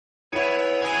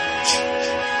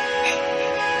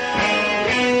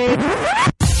We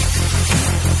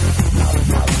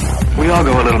all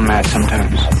go a little mad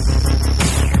sometimes.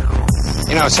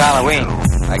 You know, it's Halloween.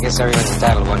 I guess everyone's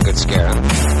entitled to one good scare, huh?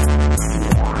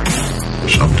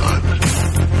 Sometimes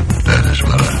that is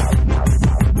better.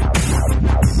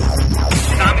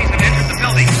 Zombies have entered the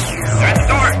building. They're at the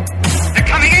door. They're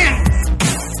coming in.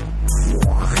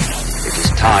 It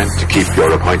is time to keep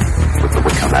your appointment with the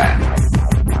Wicker Man.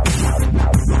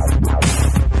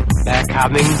 They're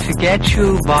coming to get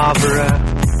you, Barbara.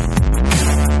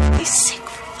 He's sick,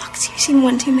 for fuck's sake. You've seen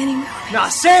one too many movies. Now,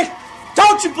 Sid,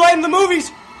 don't you blame the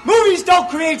movies. Movies don't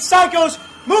create psychos.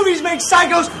 Movies make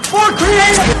psychos more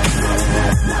creative.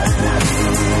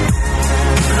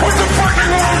 Put the fucking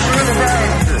lotion in the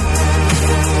bag!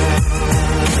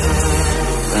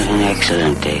 It was an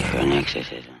excellent day for an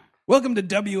exorcism. Welcome to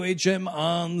WHM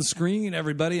On Screen,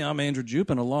 everybody. I'm Andrew Jupe,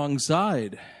 and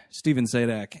alongside Steven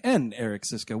Sadak and Eric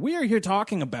Siska, we are here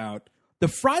talking about the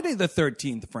Friday the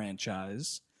 13th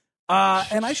franchise.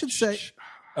 And I should say,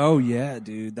 oh yeah,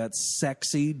 dude, that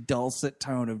sexy, dulcet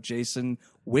tone of Jason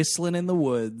whistling in the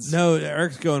woods. No,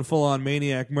 Eric's going full-on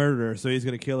maniac murderer, so he's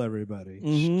going to kill everybody.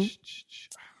 Mm-hmm.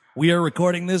 We are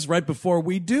recording this right before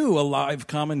we do a live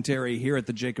commentary here at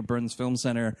the Jacob Burns Film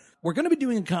Center. We're going to be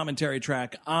doing a commentary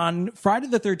track on Friday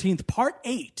the 13th, Part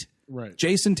 8, right?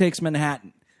 Jason Takes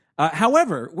Manhattan.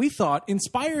 However, we thought,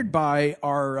 inspired by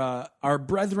our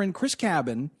brethren Chris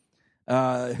Cabin,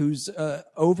 who's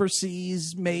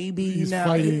overseas, maybe he's now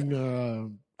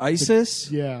fighting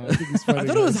ISIS. Yeah, I think he's fighting. I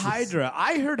thought it was ISIS. Hydra.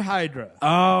 I heard Hydra.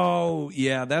 Oh,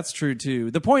 yeah, that's true too.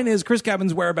 The point is, Chris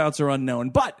Cabin's whereabouts are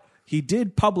unknown, but he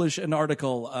did publish an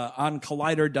article on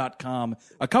Collider.com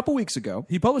a couple weeks ago.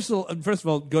 He published, first of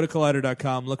all, go to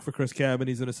Collider.com, look for Chris Cabin.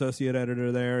 He's an associate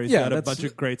editor there. He's got a bunch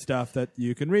of great stuff that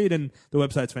you can read, and the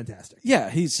website's fantastic. Yeah,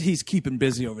 he's keeping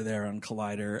busy over there on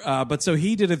Collider. But so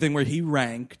he did a thing where he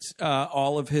ranked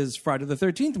all of his Friday the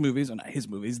 13th movies, or not his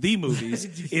movies, the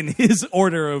movies, in his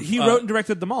order of... He wrote and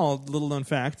directed them all, little known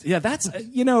fact. Yeah, that's,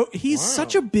 he's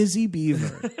such a busy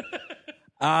beaver.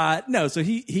 No, so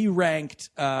he ranked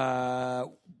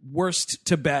worst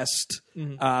to best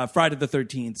Friday the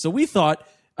 13th. So we thought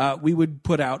we would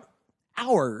put out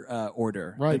our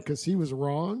order. Right, because he was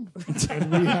wrong,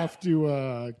 and we have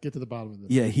to get to the bottom of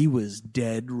this. Yeah, he was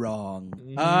dead wrong.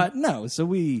 No, so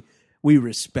we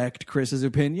respect Chris's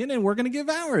opinion, and we're going to give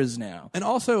ours now. And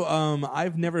also,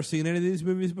 I've never seen any of these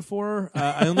movies before.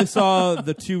 I only saw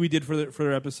the two we did for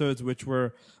their episodes, which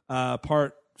were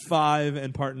Part 5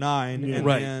 and Part 9, and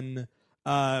then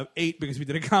 8 because we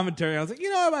did a commentary. I was like,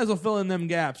 I might as well fill in them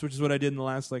gaps, which is what I did in the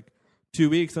last 2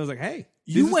 weeks. I was like, hey,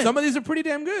 some of these are pretty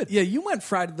damn good. Yeah, you went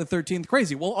Friday the 13th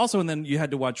crazy. Well, also, and then you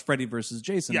had to watch Freddy versus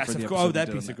Jason. Yes, for the of course. episode Oh,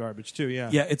 that piece of garbage too. Yeah,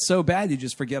 yeah, it's so bad you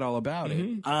just forget all about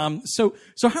it. So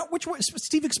how? Which way?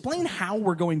 Steve, explain how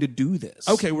we're going to do this.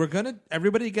 Okay,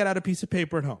 everybody get out a piece of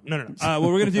paper at home. No. What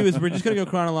we're gonna do is we're just gonna go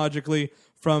chronologically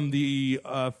from the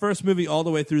first movie all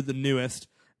the way through the newest,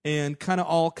 and kind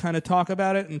of talk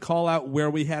about it and call out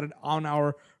where we had it on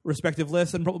our respective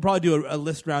lists, and we'll probably do a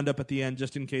list roundup at the end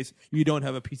just in case you don't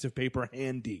have a piece of paper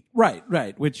handy.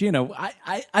 Right. Which,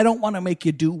 I don't want to make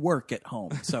you do work at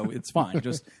home, so it's fine.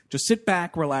 just sit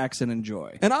back, relax, and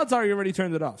enjoy. And odds are you already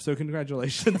turned it off, so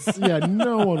congratulations. Yeah,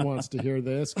 no one wants to hear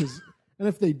this, and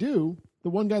if they do, the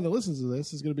one guy that listens to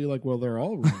this is going to be like, well, they're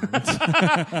all wrong.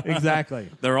 Exactly.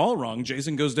 They're all wrong.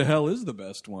 Jason Goes to Hell is the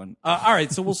best one. All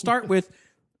right, so we'll start with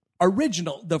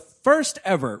the first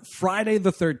ever Friday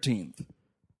the 13th.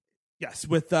 Yes,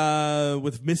 with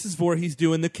Mrs. Voorhees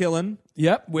doing the killing.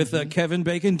 Yep, with Kevin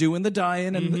Bacon doing the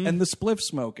dying and the spliff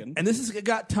smoking. And this has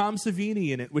got Tom Savini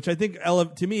in it, which I think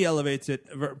to me elevates it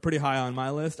pretty high on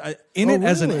my list. As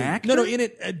an actor? No, in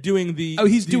it doing the... Oh,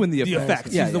 he's doing the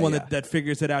effects. Yeah, he's the one that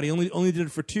figures it out. He only did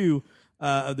it for 2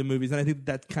 of the movies, and I think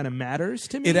that kind of matters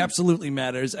to me. It absolutely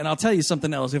matters. And I'll tell you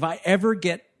something else. If I ever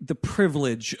get the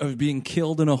privilege of being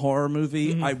killed in a horror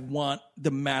movie, I want the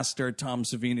master Tom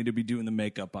Savini to be doing the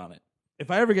makeup on it. If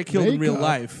I ever get killed in real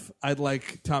life, I'd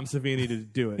like Tom Savini to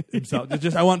do it himself.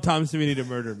 I want Tom Savini to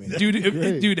murder me.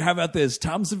 Dude, how about this?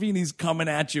 Tom Savini's coming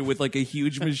at you with a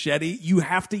huge machete. You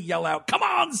have to yell out, "Come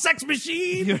on, sex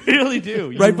machine!" You really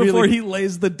do. Before he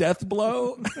lays the death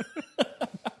blow.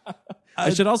 I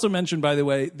should also mention, by the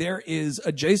way, there is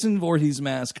a Jason Voorhees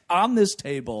mask on this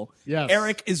table. Yes.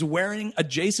 Eric is wearing a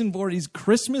Jason Voorhees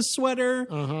Christmas sweater.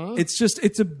 Uh-huh.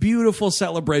 It's a beautiful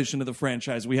celebration of the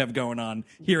franchise we have going on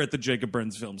here at the Jacob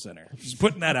Burns Film Center. Just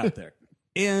putting that out there.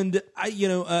 And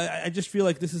I just feel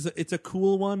like it's a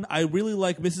cool one. I really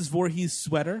like Mrs. Voorhees'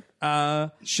 sweater.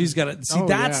 She's got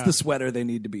that's the sweater they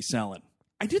need to be selling.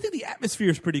 I do think the atmosphere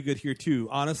is pretty good here too.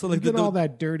 Honestly, like you get all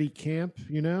that dirty camp,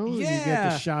 you know. Yeah. You get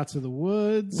the shots of the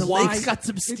woods. The lake's got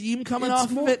some steam coming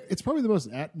off of it. It's probably the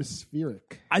most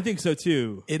atmospheric. I think so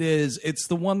too. It is. It's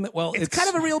the one that it's kind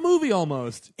of a real movie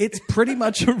almost. It's pretty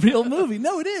much a real movie.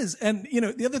 No, it is. And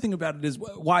the other thing about it is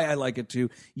why I like it too.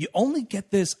 You only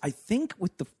get this, I think,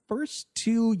 with the first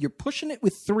two. You're pushing it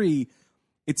with three.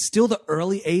 It's still the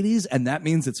early 80s, and that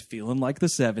means it's feeling like the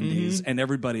 70s, and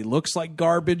everybody looks like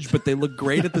garbage, but they look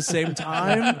great at the same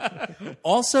time.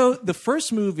 Also, the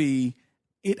first movie,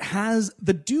 it has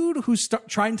the dude who's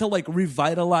trying to like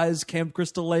revitalize Camp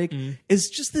Crystal Lake is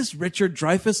just this Richard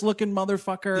Dreyfuss-looking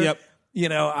motherfucker. Yep.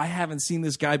 I haven't seen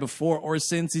this guy before or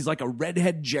since. He's like a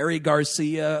redhead Jerry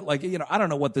Garcia. Like, I don't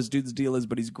know what this dude's deal is,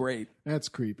 but he's great. That's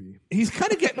creepy. He's kind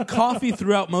of getting coffee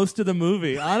throughout most of the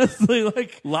movie, honestly.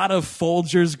 Like a lot of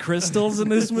Folgers crystals in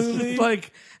this movie.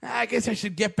 Like, I guess I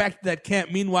should get back to that camp.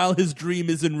 Meanwhile, his dream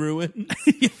is in ruin.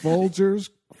 Folgers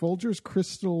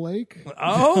Crystal Lake.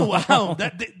 Oh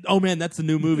wow! Man, that's a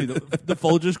new movie. The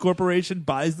Folgers Corporation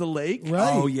buys the lake.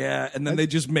 Right. Oh yeah, and then they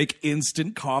just make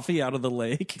instant coffee out of the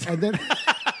lake. And then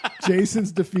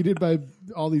Jason's defeated by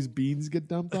all these beans get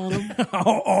dumped on him.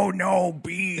 Oh no,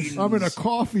 beans! I'm in a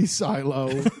coffee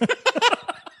silo.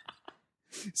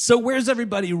 So where's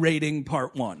everybody rating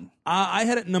part one? I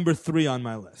had it number 3 on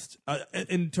my list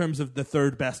in terms of the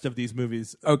third best of these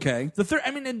movies. Okay. The third,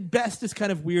 and best is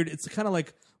kind of weird. It's kind of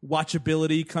like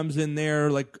watchability comes in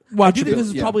there. Like, I do think this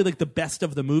is probably like the best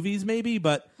of the movies, maybe,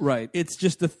 but right. It's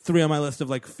just the 3 on my list of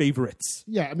like favorites.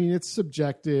 Yeah, I mean, it's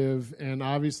subjective, and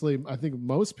obviously, I think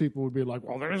most people would be like,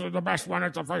 well, this is the best one,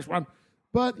 it's the first one.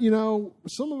 But,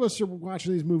 some of us are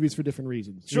watching these movies for different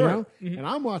reasons. Sure. You know? And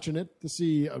I'm watching it to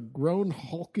see a grown,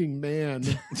 hulking man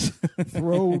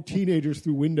throw teenagers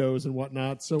through windows and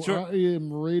whatnot. So sure. I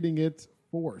am rating it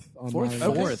fourth.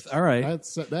 Fourth. All right.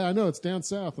 I know, it's down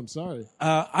south. I'm sorry.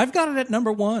 I've got it at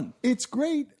number 1. It's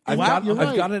great. I've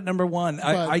got it at number 1.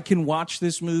 I can watch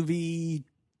this movie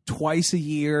twice a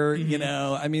year.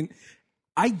 I mean,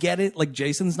 I get it. Like,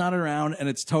 Jason's not around, and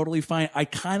it's totally fine. I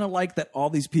kind of like that all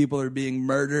these people are being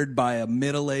murdered by a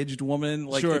middle-aged woman.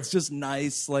 Like, sure. It's just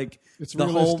nice. Like, it's the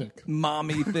realistic. Whole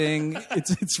mommy thing.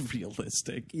 it's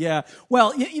realistic. Yeah.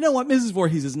 Well, you know what? Mrs.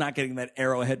 Voorhees is not getting that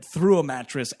arrowhead through a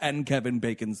mattress and Kevin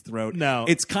Bacon's throat. No.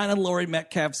 It's kind of Laurie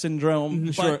Metcalf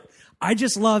syndrome. Sure. But I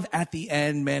just love at the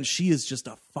end, man, she is just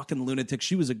a fucking lunatic.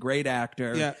 She was a great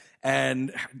actor. Yeah.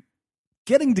 And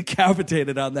getting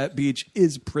decapitated on that beach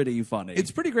is pretty funny.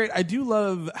 It's pretty great. I do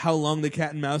love how long the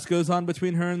cat and mouse goes on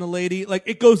between her and the lady. Like,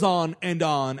 it goes on, and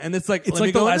it's like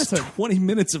the last 20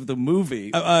 minutes of the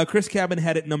movie. Chris Cabin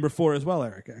had it number 4 as well,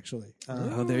 Eric. Actually,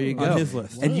 there you go on his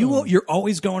list. And you're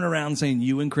always going around saying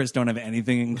you and Chris don't have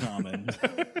anything in common.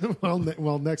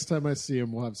 Well, next time I see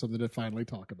him, we'll have something to finally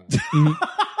talk about.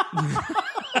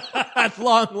 At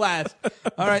long last.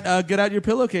 All right, get out your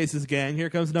pillowcases, gang. Here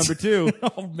comes number 2.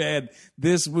 Oh man,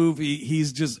 this movie,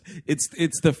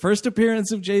 it's the first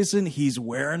appearance of Jason. He's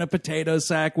wearing a potato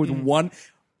sack with one.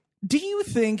 Do you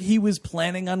think he was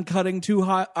planning on cutting 2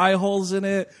 eye holes in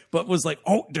it, but was like,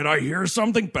 oh, did I hear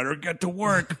something? Better get to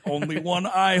work. Only one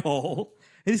eye hole.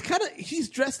 And he's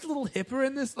dressed a little hipper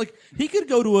in this. Like, he could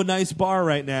go to a nice bar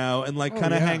right now and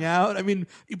kind of hang out. I mean,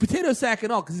 potato sack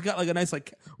and all, because he's got like a nice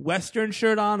like Western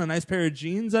shirt on, a nice pair of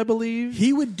jeans, I believe.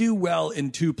 He would do well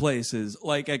in 2 places,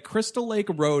 like at Crystal Lake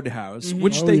Roadhouse,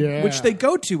 which they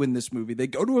go to in this movie. They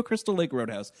go to a Crystal Lake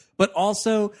Roadhouse, but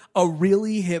also a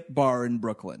really hip bar in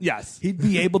Brooklyn. Yes. He'd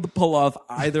be able to pull off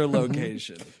either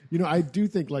location. I do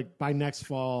think like by next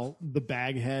fall, the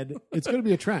bag head, it's going to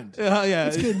be a trend. Yeah.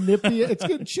 It's getting nippy. It's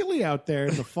getting chilly out there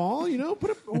in the fall.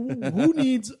 Who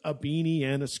needs a beanie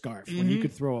and a scarf when you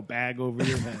could throw a bag over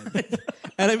your head?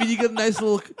 And I mean, you get a nice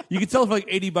little. You could tell for like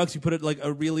 $80, you put it like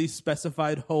a really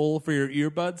specified hole for your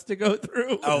earbuds to go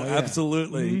through. Oh,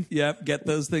 absolutely. Yep. Get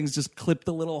those things. Just clip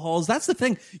the little holes. That's the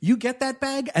thing. You get that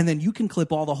bag, and then you can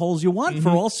clip all the holes you want for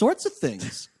all sorts of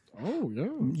things. Oh yeah.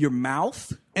 Your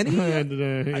mouth. And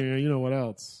you know what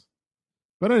else?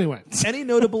 But anyway, any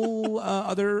notable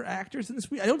other actors in this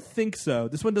movie? I don't think so.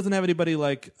 This one doesn't have anybody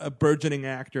like a burgeoning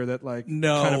actor that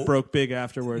kind of broke big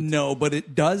afterwards. No, but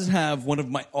it does have one of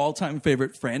my all-time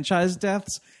favorite franchise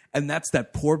deaths, and that's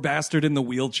that poor bastard in the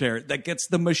wheelchair that gets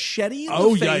the machete in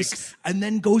the face yikes. and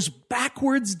then goes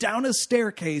backwards down a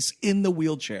staircase in the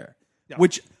wheelchair. Yeah.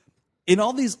 Which, in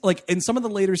all these, like in some of the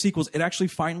later sequels, it actually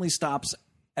finally stops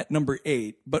at number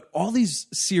 8. But all these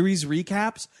series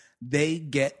recaps, they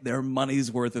get their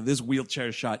money's worth of this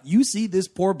wheelchair shot. You see this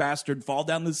poor bastard fall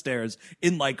down the stairs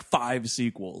in like 5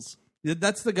 sequels.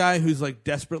 That's the guy who's like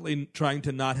desperately trying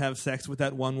to not have sex with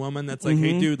that one woman. That's like,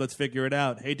 hey, dude, let's figure it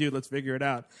out. Hey, dude, let's figure it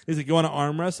out. He's like, you want to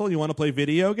arm wrestle? You want to play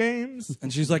video games?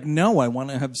 And she's like, no, I want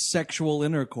to have sexual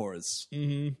intercourse.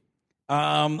 Mm-hmm.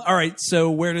 All right,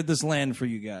 so where did this land for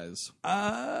you guys?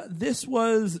 This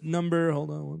was number, hold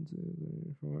on, 1,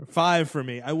 2, 3, 4, 5 for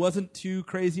me. I wasn't too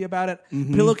crazy about it.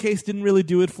 Pillowcase didn't really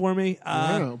do it for me.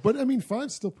 But I mean,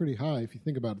 5's still pretty high if you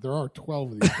think about it. There are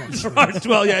 12 of these. There are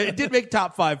 12, yeah. It did make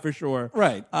top 5 for sure.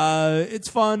 Right. It's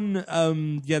fun.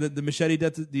 The machete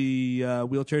death, the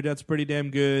wheelchair death's pretty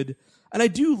damn good. And I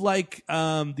do like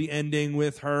the ending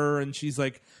with her, and she's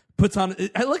like, puts on.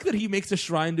 I like that he makes a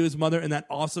shrine to his mother, and that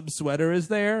awesome sweater is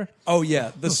there. Oh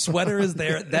yeah, the sweater is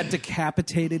there. That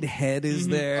decapitated head is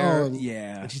there.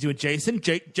 Yeah, and she's doing Jason,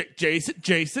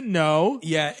 Jason. No,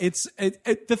 yeah. It's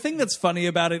the thing that's funny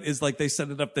about it is like they set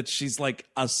it up that she's like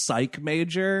a psych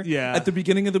major. Yeah. At the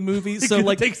beginning of the movie, so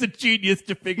like it takes a genius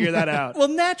to figure that out. Well,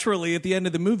 naturally, at the end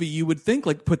of the movie, you would think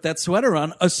like put that sweater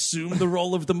on, assume the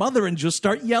role of the mother, and just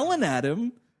start yelling at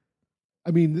him. I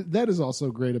mean, that is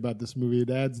also great about this movie. It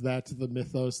adds that to the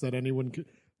mythos that anyone could.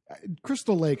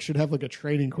 Crystal Lake should have like a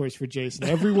training course for Jason.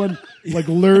 Everyone like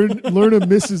learn a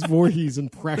Mrs. Voorhees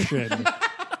impression.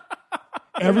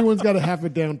 Everyone's got to have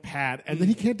it down pat, and then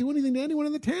he can't do anything to anyone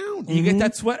in the town. You get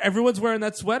that sweat. Everyone's wearing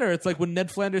that sweater. It's like when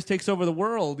Ned Flanders takes over the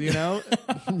world, you know?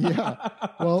 Yeah.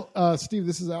 Well, Steve,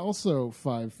 this is also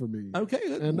 5 for me.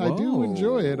 Okay. And I do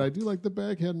enjoy it. I do like the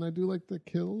baghead, and I do like the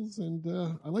kills, and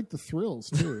I like the thrills,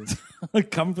 too.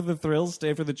 Come for the thrills,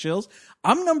 stay for the chills.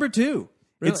 I'm number 2.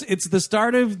 Really? It's the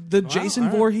start of the Jason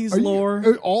Voorhees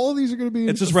lore. All of these are going to be...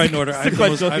 It's just right in order. I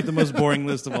have the most boring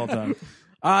list of all time.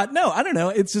 No, I don't know.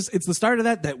 It's the start of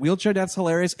that. That wheelchair death's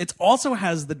hilarious. It also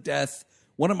has the death,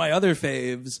 one of my other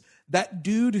faves, that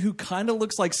dude who kind of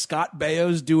looks like Scott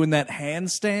Baio's doing that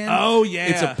handstand. Oh, yeah.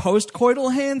 It's a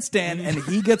post-coital handstand, and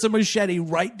he gets a machete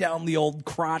right down the old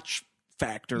crotch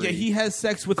factory. Yeah, he has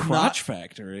sex with crotch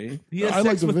factory. I'd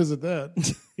like to visit that.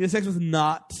 He has sex with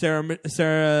not Sarah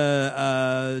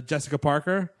Jessica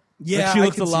Parker. Yeah, like she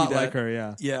looks I a can lot see that. like her,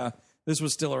 yeah. Yeah. This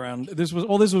was still around. This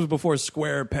was before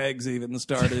square pegs even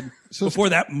started. Before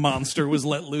that monster was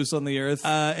let loose on the earth.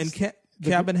 And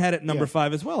Cabin had it number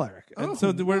 5 as well, Eric. And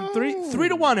so we're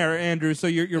 3-1, Andrew. So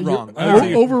you're wrong.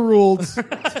 Overruled.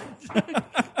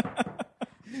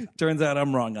 Turns out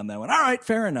I'm wrong on that one. All right,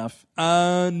 fair enough.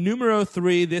 Numero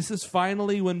 3. This is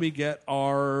finally when we get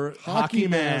our hockey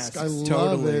mask. I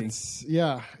love it.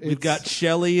 Yeah, we've got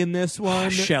Shelley in this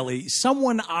one. Shelley,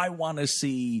 someone I want to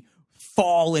see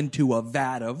fall into a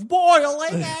vat of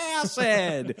boiling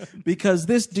acid because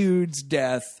this dude's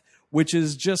death, which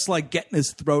is just like getting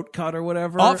his throat cut or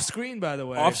whatever. Off screen, by the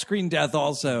way. Off screen death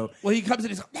also. Well, he comes in,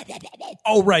 he's like,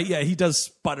 oh, right. Yeah, he does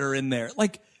sputter in there.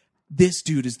 Like, this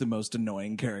dude is the most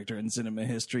annoying character in cinema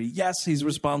history. Yes, he's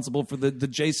responsible for the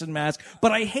Jason mask,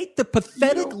 but I hate the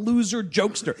pathetic loser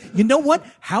jokester. You know what?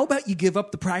 How about you give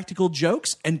up the practical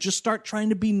jokes and just start trying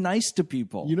to be nice to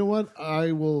people? You know what?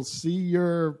 I will see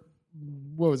your...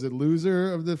 What was it,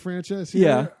 loser of the franchise here?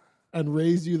 Yeah. And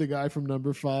raise you the guy from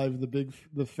number 5,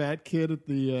 the fat kid at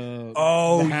the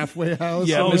halfway house.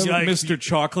 Yeah, Mr.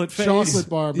 Chocolate Face. Chocolate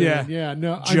bar, man. Yeah,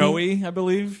 no. Joey, I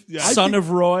believe. Yeah. Son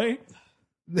of Roy.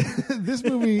 This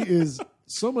movie is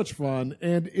so much fun,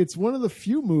 and it's one of the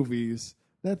few movies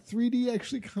that 3D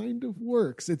actually kind of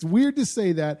works. It's weird to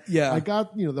say that. Yeah. I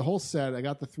got, the whole set. I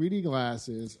got the 3D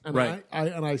glasses, and right.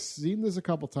 I've seen this a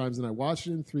couple times, and I watched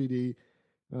it in 3D.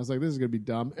 And I was like, this is going to be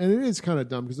dumb. And it is kind of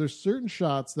dumb because there's certain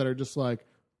shots that are just like,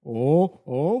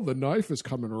 oh, the knife is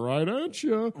coming right at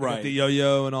you. Right. Like the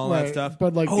yo-yo and all that stuff.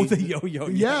 But like the yo-yo.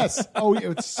 Yes. Oh,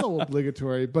 yeah, it's so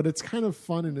obligatory. But it's kind of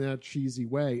fun in that cheesy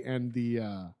way. And the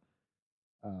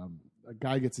a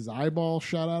guy gets his eyeball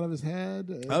shot out of his head.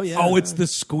 It's the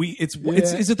squeeze.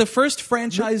 Is it the first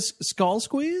franchise skull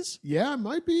squeeze? Yeah, it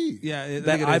might be. Yeah,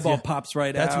 that eyeball pops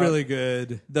right out. That's really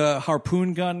good. The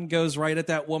harpoon gun goes right at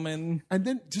that woman. And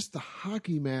then just the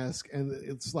hockey mask, and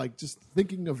it's like just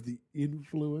thinking of the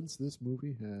influence this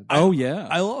movie had. Oh, yeah.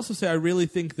 I'll also say I really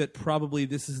think that probably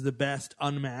this is the best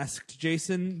unmasked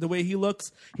Jason, the way he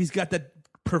looks. He's got that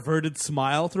perverted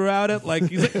smile throughout it. Like,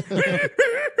 he's like...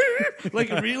 like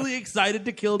really excited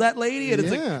to kill that lady, and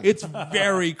it's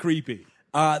very creepy.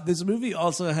 This movie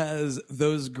also has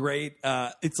those great.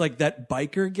 It's like that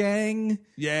biker gang,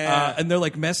 and they're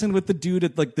like messing with the dude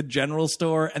at like the general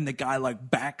store, and the guy like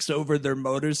backs over their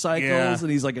motorcycles,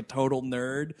 and he's like a total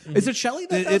nerd. Is it Shelley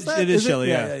that does that? It is Shelley,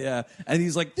 yeah. And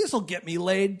he's like, "This'll get me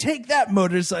laid. Take that,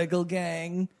 motorcycle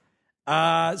gang."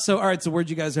 All right. So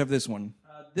where'd you guys have this one?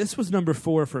 This was number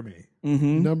 4 for me.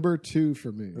 Mm-hmm. Number 2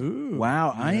 for me. Ooh.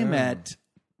 Wow, I am at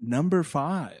number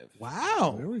 5.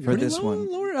 Wow. For this one.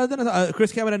 Lower than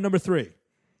Chris Cabin at number 3.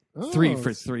 3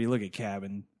 for 3. Look at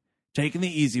Cabin. Taking the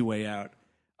easy way out.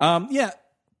 Yeah.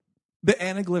 The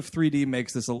Anaglyph 3D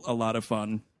makes this a lot of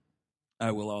fun,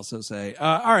 I will also say.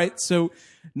 All right. So,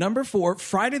 number 4,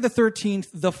 Friday the 13th,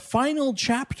 the final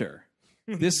chapter.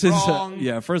 This is,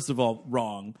 first of all,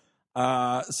 wrong.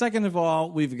 Second of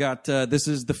all, we've got this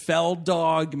is the Feld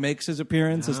dog makes his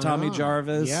appearance as Tommy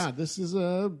Jarvis. Yeah, this is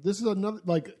another,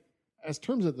 like, as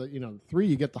terms of the 3,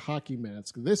 you get the hockey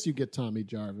mask. This you get Tommy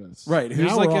Jarvis. Right,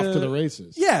 who's now like we're off to the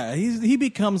races. Yeah, he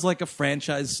becomes like a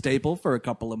franchise staple for a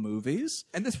couple of movies.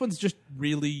 And this one's just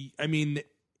really, I mean,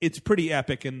 it's pretty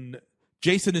epic, and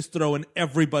Jason is throwing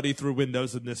everybody through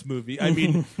windows in this movie. I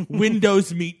mean,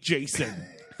 Windows meet Jason.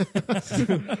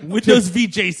 Windows v.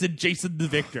 Jason, Jason the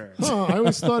victor. Oh, I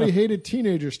always thought he hated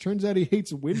teenagers. Turns out he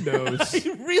hates Windows.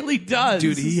 He really does.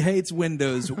 Dude, he hates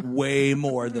Windows way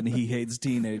more than he hates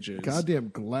teenagers. Goddamn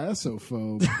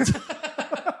glassophobe.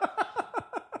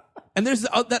 And there's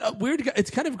that weird guy.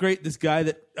 It's kind of great, this guy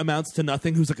that amounts to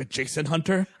nothing who's like a Jason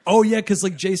hunter. Oh, yeah, because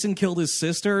like Jason killed his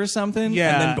sister or something.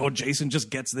 Yeah. And then Jason just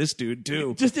gets this dude,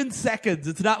 too. Just in seconds.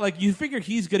 It's not like you figure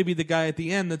he's going to be the guy at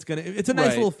the end that's going to... It's a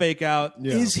nice little fake out.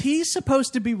 Yeah. Is he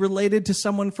supposed to be related to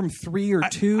someone from 3 or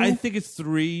 2? I think it's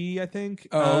 3, I think.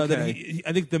 Oh, okay. That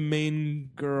I think the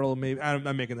main girl, maybe...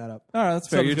 I'm making that up. All right, that's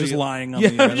fair. You're just lying on Yeah,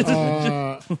 the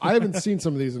end. I haven't seen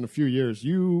some of these in a few years.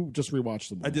 You just rewatched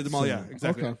them all. I did them all, yeah,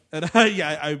 exactly. Okay. And,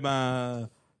 I'm...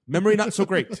 memory not so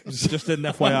great. Just an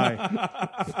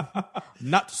FYI.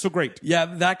 Not so great. Yeah,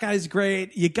 that guy's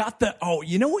great. You got the... Oh,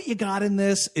 you know what you got in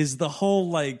this is the whole,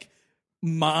 like,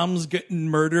 mom's getting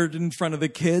murdered in front of the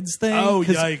kids thing. Oh,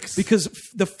 yikes. Because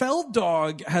the Feld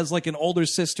dog has, like, an older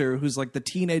sister who's, like, the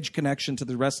teenage connection to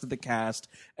the rest of the cast.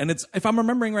 And it's, if I'm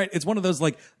remembering right, it's one of those,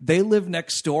 like, they live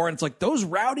next door, and it's like, those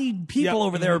rowdy people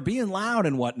over there are being loud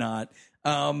and whatnot.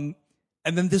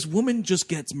 And then this woman just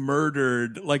gets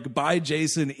murdered, like, by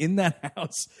Jason in that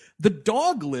house. The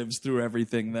dog lives through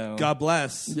everything, though. God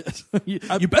bless. You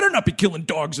better not be killing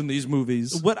dogs in these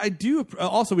movies. What I do...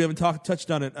 also, we haven't touched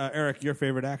on it. Eric, your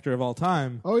favorite actor of all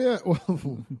time. Oh, yeah.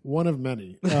 Well, one of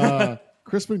many.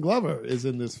 Crispin Glover is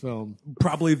in this film.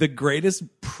 Probably the greatest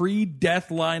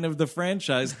pre-death line of the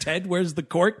franchise. Ted, where's the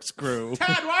corkscrew?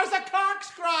 Ted, where's the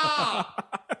corkscrew?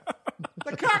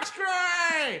 The corkscrew!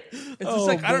 It's just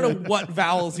like, I don't know what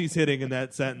vowels he's hitting in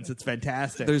that sentence. It's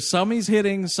fantastic. There's some he's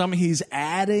hitting, some he's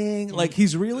adding. Like,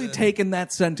 he's really taken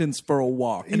that sentence for a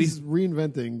walk. And he's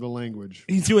reinventing the language.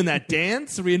 He's doing that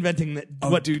dance, reinventing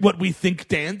that, what we think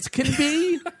dance can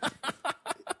be.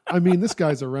 I mean, this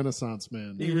guy's a Renaissance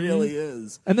man. He really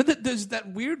is. And then there's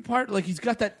that weird part, like he's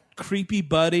got that creepy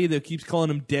buddy that keeps calling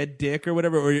him dead dick or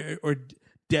whatever, or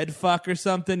dead fuck or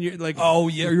something. You're like, oh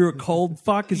yeah, you're a cold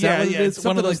fuck. Is that what it is? Something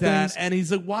One of those like things. That. And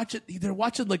he's like they're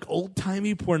watching like old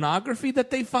timey pornography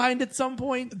that they find at some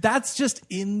point. That's just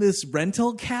in this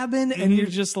rental cabin, and you're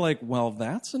just like, well,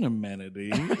 that's an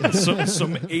amenity. some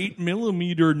 8mm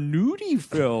nudie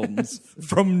films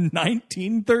from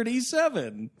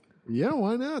 1937. Yeah,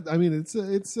 why not? I mean, it's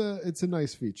a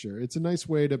nice feature. It's a nice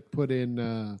way to put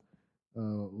in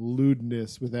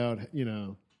lewdness without,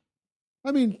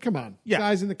 I mean, come on. Yeah.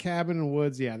 Guys in the cabin in the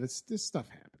woods, yeah, this stuff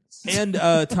happens. And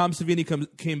Tom Savini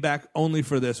came back only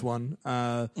for this one.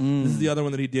 This is the other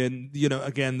one that he did.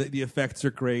 Again, the effects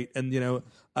are great. And,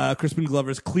 Crispin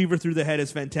Glover's cleaver through the head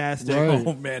is fantastic. Right.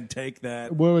 Oh, man, take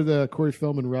that. What with Corey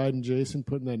Feldman riding Jason,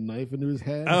 putting that knife into his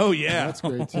head? Oh, yeah. That's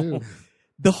great, too.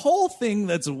 The whole thing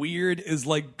that's weird is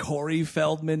like Corey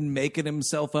Feldman making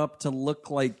himself up to look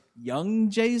like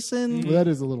young Jason. Well, that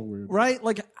is a little weird. Right?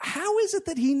 Like, how is it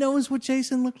that he knows what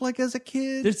Jason looked like as a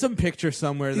kid? There's some picture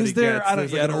somewhere that Is he there? gets. I don't-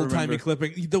 There's like yeah, I an don't old-timey remember.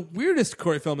 clipping. The weirdest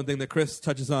Corey Feldman thing that Chris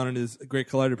touches on in his great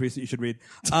Collider piece that you should read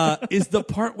is the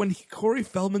part when Corey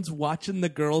Feldman's watching the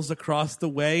girls across the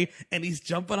way and he's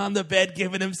jumping on the bed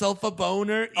giving himself a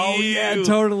boner. Oh, yeah, Ew.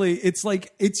 totally. It's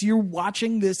like, you're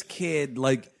watching this kid,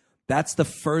 like, that's the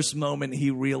first moment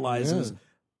he realizes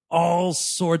all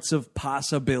sorts of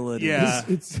possibilities. Yeah.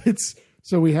 It's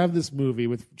so we have this movie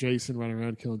with Jason running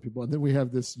around killing people, and then we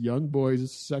have this young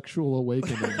boy's sexual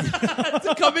awakening. It's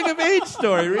a coming-of-age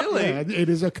story, really. Yeah, it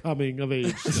is a coming of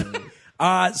age story.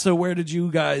 So where did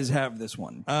you guys have this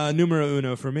one? Numero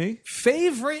uno for me.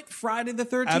 Favorite Friday the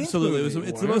 13th Absolutely. movie?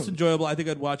 It's the most enjoyable. I think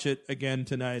I'd watch it again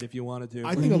tonight if you wanted to.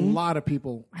 I think a lot of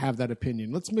people have that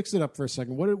opinion. Let's mix it up for a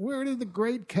second. Where did the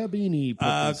great Cabini put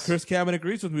this? Chris Cabin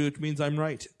agrees with me, which means I'm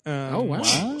right. Oh,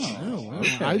 wow.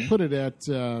 Okay. I put it at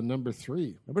number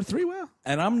 3. Number 3, wow.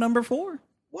 And I'm number 4.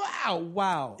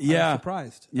 Wow. Yeah. I'm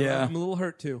surprised. Yeah. I'm a little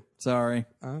hurt, too. Sorry.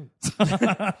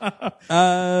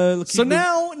 So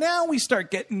now we start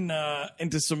getting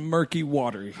into some murky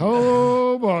water here.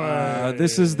 Oh boy!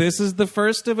 This is the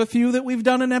first of a few that we've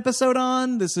done an episode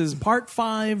on. This is part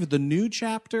 5, the new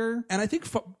chapter, and I think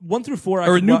 1 through 4,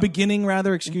 or a new beginning,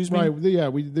 rather. Excuse me. Right? Yeah,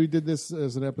 we did this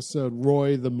as an episode.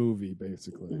 Roy the movie,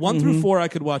 basically. 1 through 4, I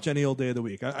could watch any old day of the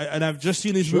week. And I've just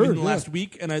seen these movies in the last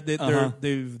week, and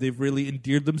they've really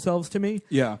endeared themselves to me.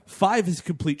 Yeah. 5 is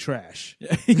complete trash.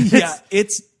 Yeah,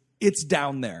 it's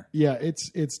down there. Yeah,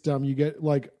 it's dumb. You get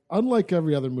unlike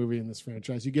every other movie in this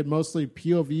franchise, you get mostly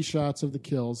POV shots of the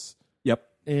kills. Yep.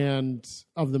 And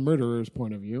of the murderer's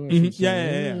point of view.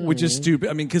 Yeah. Which is stupid.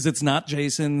 I mean, because it's not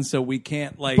Jason, so we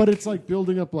can't But it's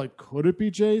building up could it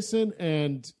be Jason?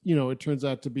 And, it turns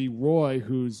out to be Roy,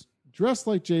 who's dressed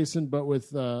like Jason, but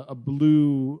with a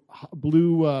blue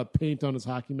paint on his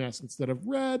hockey mask instead of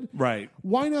red. Right.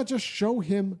 Why not just show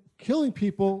him killing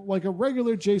people like a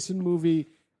regular Jason movie?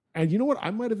 And you know what? I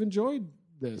might have enjoyed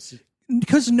this.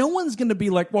 Because no one's going to be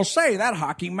like, well, say that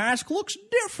hockey mask looks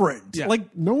different. Yeah.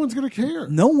 No one's going to care.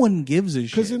 No one gives a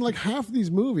shit. Because in half of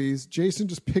these movies, Jason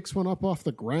just picks one up off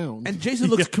the ground. And Jason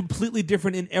looks completely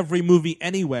different in every movie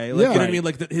anyway. You know what I mean?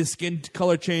 His skin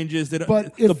color changes,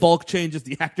 the bulk changes,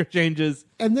 the actor changes.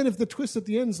 And then if the twist at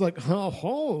the end is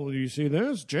you see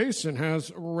this? Jason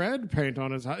has red paint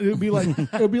on his. It would be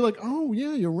like, oh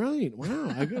yeah, you're right. Wow,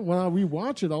 when I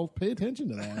rewatch it, I'll pay attention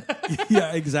to that.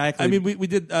 Yeah, exactly. I mean, we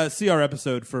did see our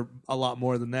episode for a lot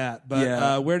more than that.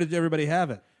 But where did everybody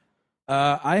have it?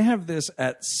 I have this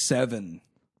at 7.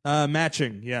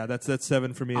 Matching, yeah, that's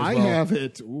 7 for me as well. I have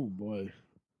it. Oh boy,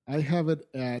 I have it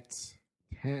at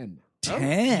 10.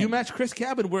 10. You match Chris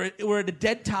Cabin. We're at a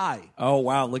dead tie. Oh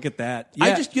wow, look at that. Yeah.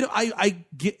 I just I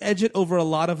edge it over a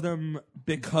lot of them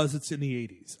because it's in the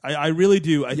 80s. I really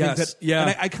do. I think that. Yeah.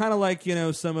 And I kind of like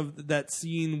some of that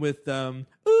scene with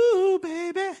ooh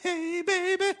baby, hey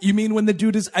baby. You mean when the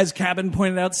dude is, as Cabin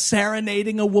pointed out,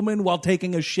 serenading a woman while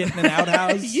taking a shit in an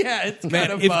outhouse? Yeah, it's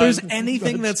kind of if fun. there's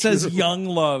anything that says young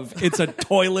love, it's a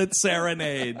toilet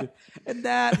serenade. And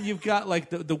that you've got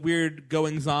the weird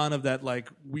goings on of that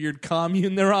weird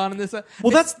commune they're on in this.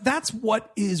 Well, that's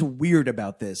what is weird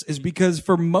about this, is because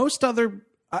for most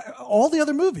all the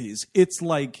other movies, it's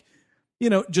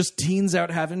just teens out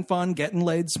having fun, getting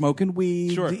laid, smoking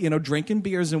weed, sure. Drinking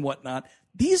beers and whatnot.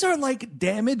 These are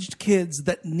damaged kids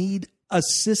that need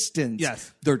assistance.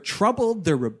 Yes. They're troubled,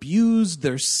 they're abused,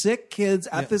 they're sick kids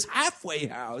at this halfway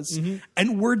house,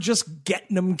 and we're just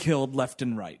getting them killed left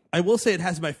and right. I will say it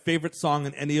has my favorite song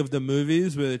in any of the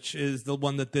movies, which is the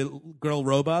one that the girl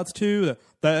robots to.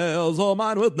 There's a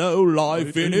man with no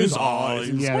life in his eyes.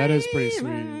 Yeah, that is pretty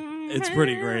sweet. It's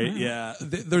pretty great, yeah.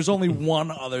 There's only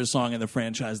one other song in the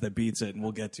franchise that beats it, and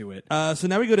we'll get to it. So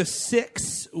now we go to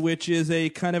 6, which is a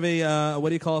kind of a, what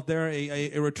do you call it there?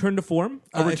 A return to form.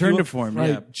 A return to form,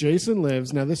 right. yeah. Jason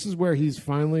lives. Now, this is where he's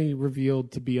finally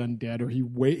revealed to be undead, or he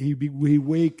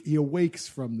awakes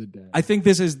from the dead. I think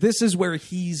this is where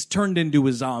he's turned into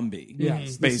a zombie.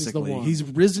 Yes, basically. He's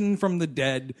risen from the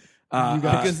dead.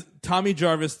 Because Tommy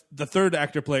Jarvis, the third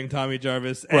actor playing Tommy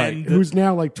Jarvis, right. and who's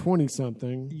now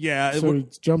 20-something. Yeah. So he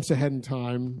jumps ahead in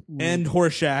time. And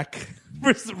Horshack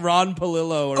versus Ron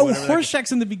Palillo.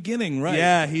 Horshack's in the beginning, right?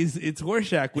 Yeah, it's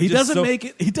Horshack. He doesn't make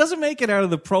it. He doesn't make it out of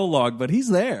the prologue, but he's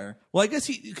there. Well, I guess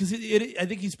I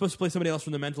think he's supposed to play somebody else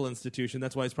from the mental institution.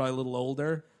 That's why he's probably a little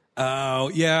older. Oh,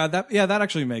 yeah, that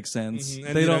actually makes sense.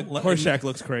 Mm-hmm. And Horshack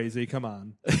looks crazy. Come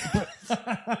on.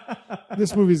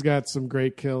 This movie's got some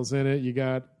great kills in it. You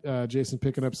got Jason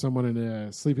picking up someone in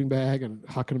a sleeping bag and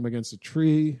hucking him against a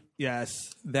tree.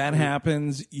 Yes. That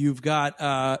happens. You've got,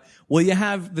 you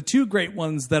have the two great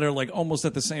ones that are almost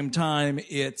at the same time.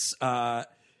 It's the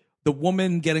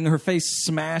woman getting her face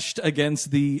smashed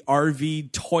against the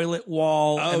RV toilet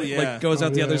wall and goes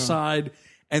out the other side.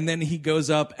 And then he goes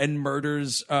up and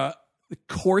murders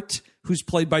Court, who's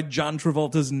played by John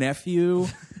Travolta's nephew.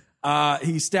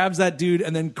 He stabs that dude,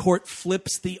 and then Court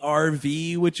flips the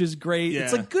RV, which is great. Yeah.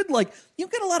 It's good, you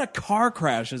get a lot of car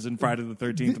crashes in Friday the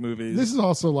 13th movies. This is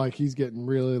also he's getting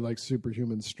really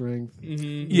superhuman strength.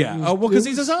 Mm-hmm. Yeah. Because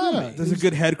he's a zombie. Yeah, there's a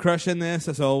good head crush in this,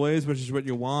 as always, which is what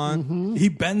you want. Mm-hmm. He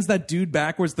bends that dude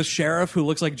backwards, the sheriff who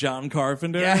looks like John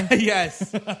Carpenter. Yeah,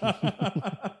 yes.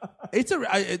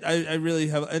 I really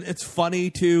have, and it's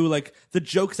funny too. The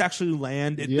jokes actually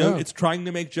land. It's trying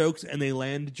to make jokes, and they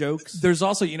land jokes. There's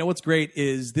also, what's great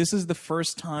is this is the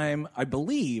first time I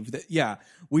believe that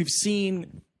we've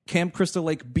seen Camp Crystal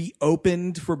Lake be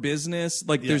opened for business.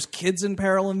 There's kids in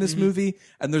peril in this movie,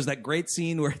 and there's that great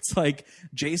scene where it's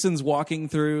Jason's walking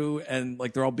through, and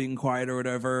they're all being quiet or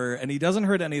whatever, and he doesn't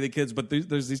hurt any of the kids, but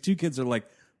there's these two kids that are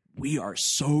 "We are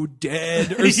so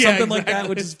dead," or something like that,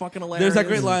 which is fucking hilarious. There's that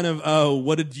great line of, "Oh,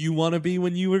 what did you want to be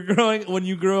when you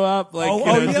grew up?" Like,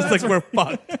 it's just like we're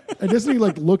fucked. And doesn't he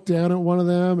like look down at one of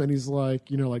them and he's like,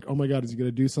 like, oh my God, is he going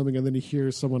to do something? And then he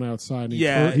hears someone outside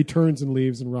and he turns and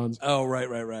leaves and runs. Oh,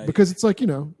 right. Because it's like,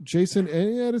 Jason,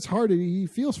 and it's hard. He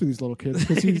feels for these little kids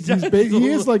because he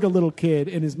is like a little kid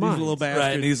in his mind. He's a little bastard.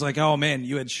 Right, and he's like, oh man,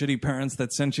 you had shitty parents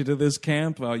that sent you to this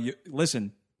camp? Well,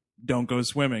 listen, don't go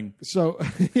swimming. So,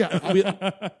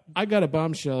 I got a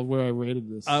bombshell where I rated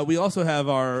this. We also have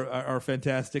our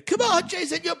fantastic, come on,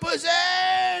 Jason, you pussy!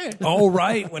 Oh,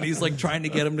 right, when he's like trying to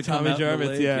get him to come out Jarvis,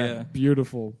 the lake. yeah.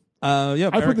 Beautiful.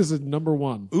 I put this as number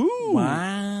 1. Ooh.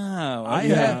 Wow.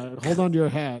 Hold on to your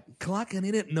hat. Clocking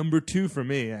in at number 2 for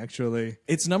me, actually.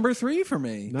 It's number 3 for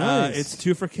me. Nice. It's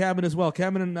 2 for Cabin as well.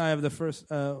 Cabin and I have the first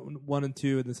 1 and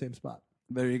 2 in the same spot.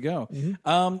 There you go.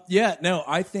 Mm-hmm.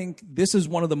 I think this is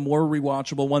one of the more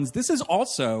rewatchable ones. This is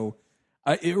also,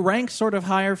 it ranks sort of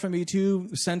higher for me too,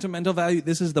 sentimental value.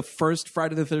 This is the first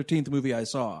Friday the 13th movie I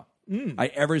saw. I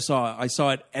ever saw. I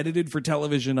saw it edited for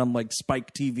television on like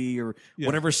Spike TV or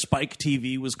whatever Spike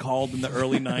TV was called in the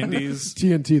early 90s.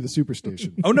 TNT, the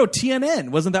Superstation. Oh no,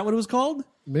 TNN. Wasn't that what it was called?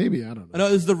 Maybe, I don't know. No,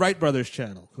 it was the Wright Brothers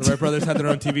channel. The Wright Brothers had their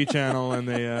own TV channel, and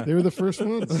they were the first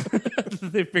ones.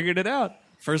 They figured it out.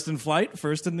 First in flight,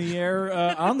 first in the air,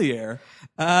 on the air.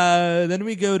 Then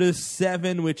we go to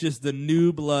 7, which is the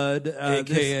New Blood,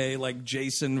 AKA like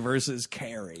Jason versus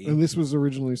Carrie. And this was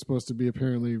originally supposed to be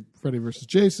apparently Freddy versus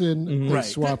Jason. They Right.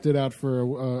 swapped it out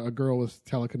for a girl with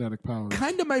telekinetic powers.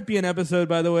 Kind of might be an episode,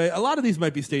 by the way. A lot of these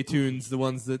might be Stay Tunes, the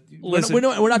ones that Listen,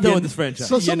 we're not done with this franchise.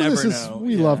 So some You of this never is know.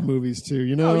 we love movies too,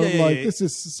 yeah.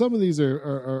 Some of these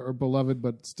are beloved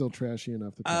but still trashy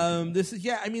enough to This is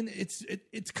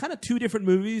it's kind of 2 different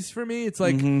movies for me. It's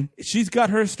like she's got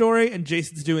her story and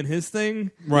Jason's doing his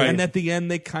thing, Right. And at the end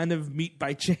they kind of meet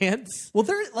by chance. Well,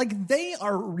 they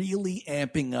are really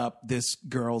amping up this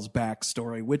girl's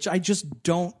backstory, which I just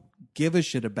don't give a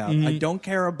shit about. I don't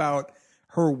care about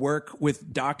her work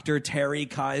with Dr. Terry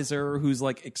Kaiser, who's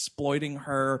like exploiting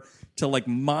her to like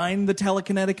mine the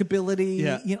telekinetic ability.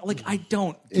 Yeah. I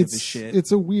don't give a shit.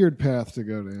 It's a weird path to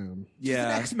go down.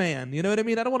 Yeah. X-Man, you know what I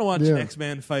mean? I don't want to watch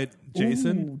X-Man fight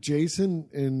Jason. Ooh, Jason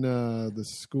in the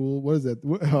school. What is that?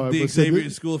 The Xavier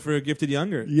School for Gifted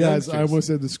Younger. Yes, I almost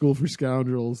said the School for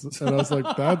Scoundrels, and I was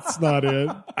like, "That's not it."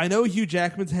 I know Hugh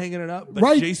Jackman's hanging it up, but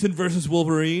Right. Jason versus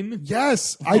Wolverine.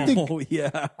 Yes, I think. Oh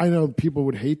yeah. I know people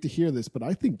would hate to hear this, but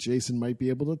I think Jason might be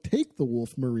able to take the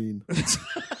Wolf Marine.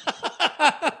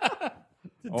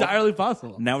 Entirely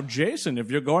possible. Now, Jason, if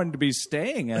you're going to be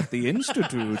staying at the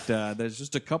Institute, there's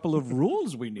just a couple of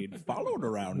rules we need followed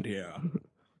around here.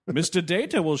 Mr.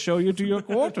 Data will show you to your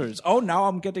quarters. Oh, now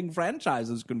I'm getting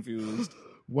franchises confused.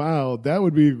 Wow, that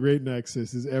would be a great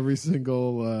nexus. Is every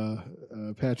single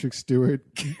Patrick Stewart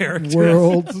Character.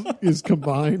 world is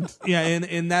combined? Yeah,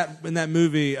 in that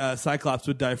movie, Cyclops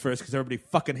would die first because everybody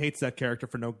fucking hates that character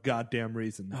for no goddamn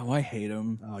reason. Oh, I hate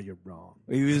him. Oh, you're wrong.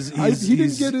 He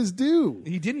didn't get his due.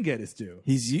 He didn't get his due.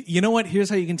 You know what? Here's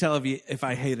how you can tell if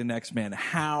I hate an X-Man.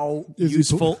 How Is he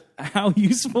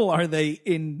useful are they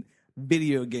in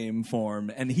video game form?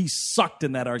 And he sucked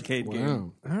in that arcade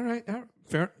game. Wow. All right.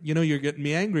 Fair. You're getting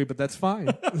me angry, but that's fine.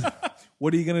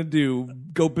 What are you gonna do?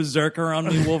 Go berserker on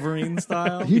me, Wolverine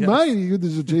style? He might.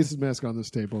 There's a Jason mask on this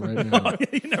table right now.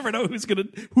 You never know who's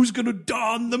gonna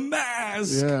don the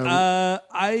mask. Yeah.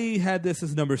 I had this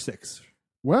as number 6.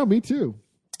 Wow, me too.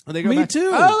 They go Me back-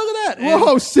 too. Oh, look at that.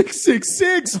 Whoa,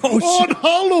 666 on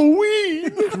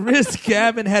Halloween. Chris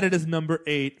Cabin had it as number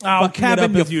 8. Oh, fucking it up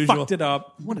Cabin, as you usual. fucked it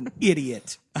up. What an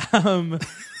idiot.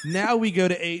 Now we go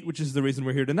to 8, which is the reason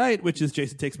we're here tonight, which is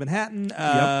Jason Takes Manhattan.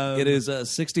 It is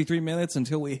 63 minutes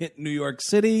until we hit New York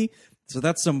City. So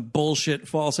that's some bullshit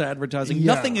false advertising.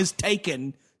 Yeah. Nothing is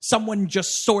taken. Someone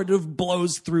just sort of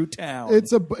blows through town.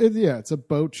 It's a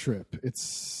boat trip.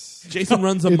 Jason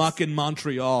runs amok in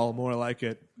Montreal, more like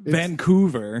it.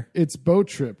 Vancouver. It's boat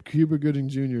trip. Cuba Gooding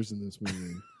Jr.'s in this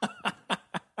movie.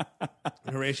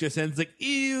 Horatio Sands like,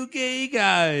 ew, gay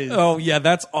guys. Oh yeah,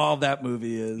 that's all that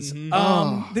movie is.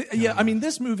 I mean,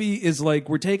 this movie is like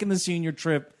we're taking the senior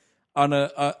trip on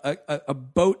a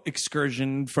boat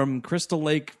excursion from Crystal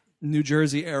Lake, New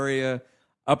Jersey area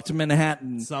up to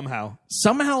Manhattan. Somehow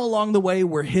Along the way,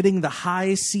 we're hitting the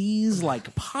high seas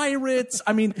like pirates.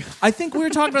 I mean, I think we were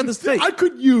talking about this today. I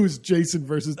could use Jason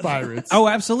versus Pirates. Oh,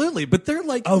 absolutely. But they're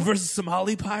like, versus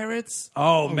Somali pirates.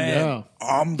 oh man, yeah.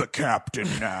 I'm the captain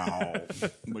now.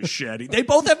 Machete. They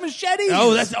both have machetes.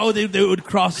 They would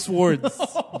cross swords.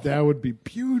 That would be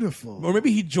beautiful. Or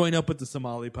maybe he'd join up with the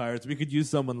Somali pirates. We could use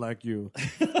someone like you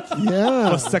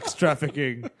Yeah. for sex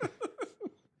trafficking.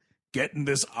 get in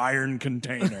this iron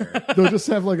container. They'll just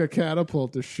have like a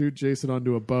catapult to shoot Jason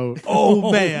onto a boat.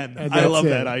 Oh man, And I that's love it.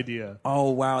 that idea.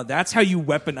 Oh, wow. That's how you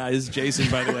weaponize Jason,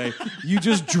 by the way. You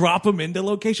just drop him into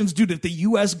locations. Dude, if the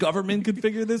U.S. government could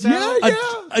figure this out.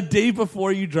 A day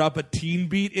before you drop a Teen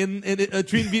Beat in a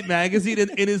Teen Beat magazine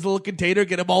in his little container,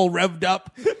 get him all revved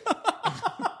up.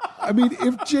 I mean,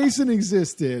 if Jason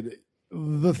existed,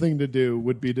 the thing to do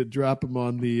would be to drop him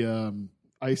on the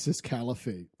ISIS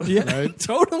caliphate. Yeah, right?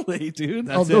 totally, dude.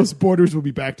 Those borders will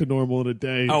be back to normal in a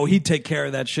day. Oh, he'd take care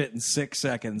of that shit in 6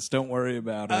 seconds. Don't worry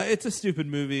about it. It's a stupid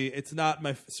movie. It's not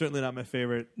certainly not my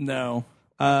favorite. No.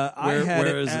 I had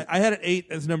where is it? I had it 8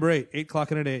 as number 8. 8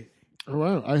 clocking at 8. Oh,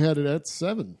 wow. I had it at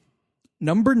 7.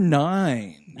 Number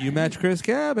 9. You match Chris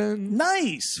Cabin.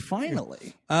 Nice.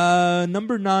 Finally.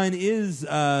 Number 9 is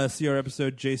see our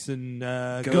episode Jason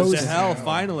goes to hell.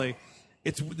 Finally,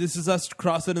 this is us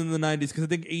crossing in the 90s because I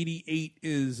think 88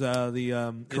 is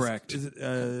the Correct. Is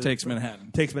it, Takes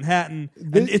Manhattan. Takes Manhattan.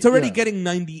 And it's already getting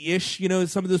 90-ish. You know,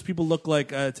 some of those people look like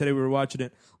today we were watching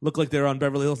it. Look like they're on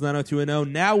Beverly Hills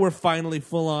 90210. Now we're finally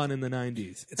full on in the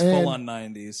 90s. It's full on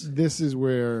 90s. This is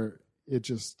where it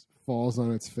just falls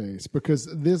on its face because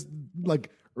this like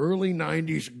early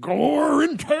 90s gore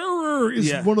and terror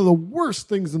is one of the worst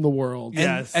things in the world.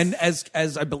 Yes. And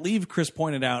as I believe Chris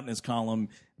pointed out in his column,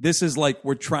 this is like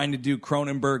we're trying to do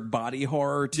Cronenberg body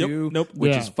horror too,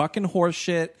 which is fucking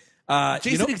horseshit.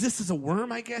 Jason exists as a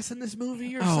worm, I guess, in this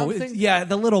movie or something. Yeah,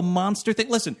 the little monster thing.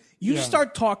 Listen, you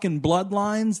start talking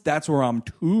bloodlines, that's where I'm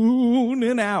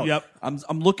tuning out. Yep.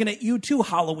 I'm looking at you too,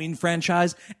 Halloween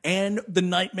franchise and the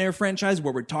Nightmare franchise,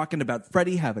 where we're talking about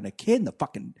Freddy having a kid and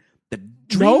the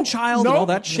dream child and all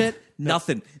that shit.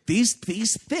 Nothing. These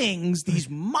things, these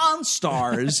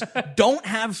monsters, don't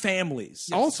have families.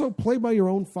 Also, play by your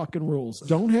own fucking rules.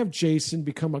 Don't have Jason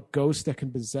become a ghost that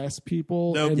can possess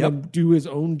people and then do his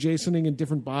own Jasoning in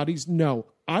different bodies. No.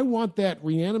 I want that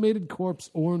reanimated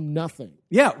corpse or nothing.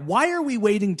 Yeah, why are we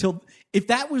waiting till... If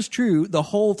that was true the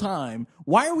whole time,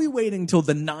 why are we waiting till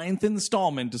the 9th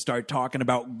installment to start talking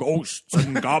about ghosts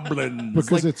and goblins?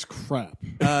 Because it's crap.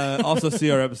 Also see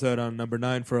our episode on number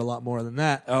 9 for a lot more than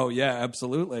that. Oh, yeah,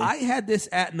 absolutely. I had this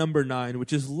at number 9,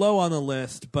 which is low on the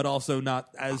list, but also not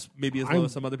as low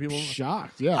as some other people.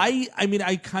 Shocked, yeah. I mean,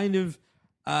 I kind of...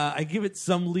 I give it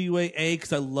some leeway,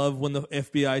 because I love when the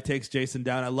FBI takes Jason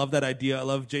down. I love that idea. I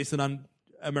love Jason on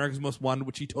America's Most Wanted,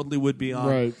 which he totally would be on.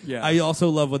 Right. Yeah. I also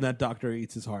love when that doctor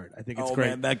eats his heart. I think it's great.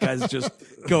 Man, that guy's just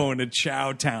going to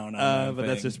Chow Town. But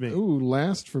that's just me. Ooh,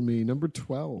 last for me, number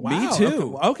 12. Wow. Me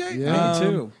too. Okay. Yeah. Me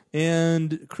too.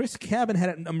 And Chris Cabin had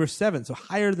it at number 7, so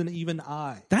higher than even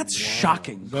I. That's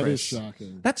shocking, Chris. That is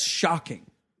shocking. That's shocking.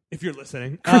 If you're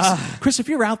listening. Chris, if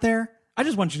you're out there, I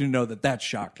just want you to know that that's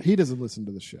shocking. He doesn't listen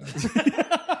to the show.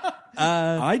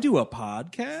 I do a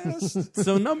podcast.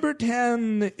 So number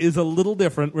 10 is a little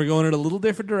different. We're going in a little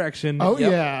different direction. Oh,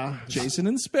 yeah. Jason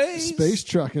in Space. Space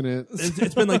trucking it.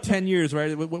 It's been like 10 years,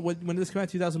 right? When did this come out?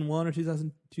 2001 or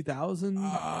 2000?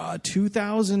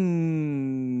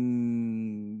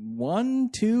 2001,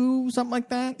 2, something like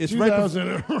that. It's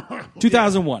 2000.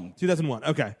 2001. 2001.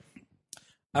 Okay.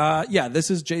 Yeah,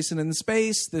 this is Jason in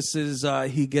Space. This is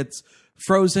he gets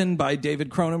frozen by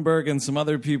David Cronenberg and some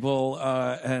other people,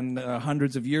 and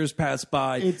hundreds of years pass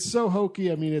by. It's so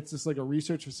hokey. I mean, it's just like a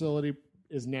research facility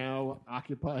is now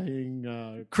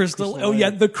occupying Crystal Lake.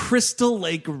 yeah, the Crystal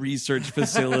Lake Research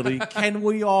Facility. Can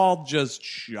we all just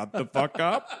shut the fuck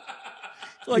up?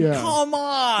 Like, come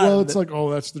on. Well, it's like,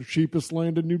 oh, that's the cheapest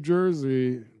land in New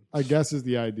Jersey, I guess is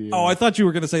the idea. Oh, I thought you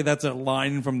were going to say that's a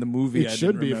line from the movie. It I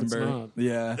should didn't be if it's remember. not.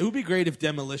 Yeah. It would be great if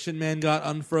Demolition Man got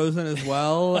unfrozen as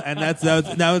well, and now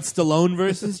it's Stallone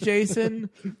versus Jason.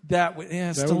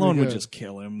 Stallone would just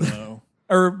kill him though,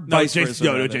 or vice versa.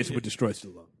 No, Jason would destroy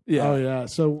Stallone. Yeah. Oh, yeah.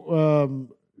 So,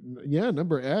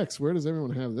 number X. Where does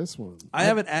everyone have this one? I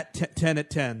have it at 10 at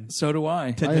 10. So do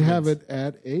I. I have it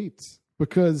at 8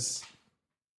 because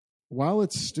while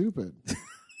it's stupid,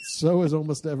 so is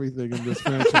almost everything in this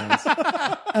franchise.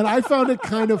 And I found it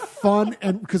kind of fun,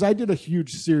 and because I did a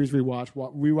huge series rewatch,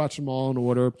 we watched them all in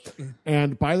order,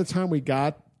 and by the time we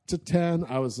got to 10,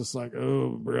 I was just like,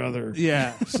 oh, brother.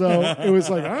 Yeah. So it was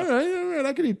like, all right,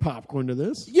 I could eat popcorn to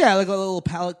this. Yeah, like a little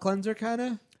palate cleanser kind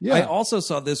of. Yeah. I also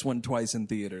saw this one twice in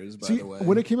theaters, by the way.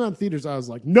 When it came out in theaters, I was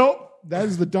like, nope, that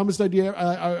is the dumbest idea.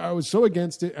 I was so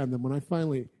against it. And then when I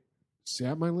finally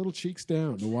sat my little cheeks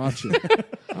down to watch it,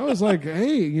 I was like,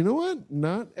 hey, you know what?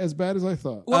 Not as bad as I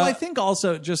thought. Well, I think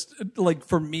also just like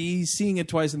for me, seeing it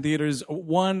twice in theaters,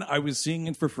 one, I was seeing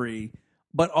it for free,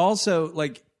 but also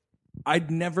like I'd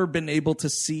never been able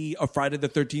to see a Friday the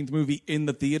 13th movie in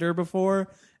the theater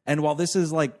before. And while this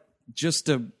is like just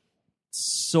a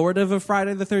sort of a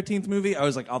Friday the 13th movie, I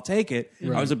was like, I'll take it.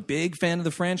 Right. I was a big fan of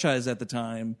the franchise at the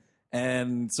time.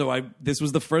 And so this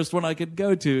was the first one I could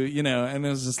go to, you know, and it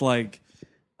was just like,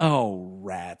 oh,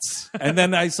 rats. And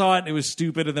then I saw it and it was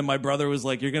stupid. And then my brother was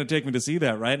like, you're going to take me to see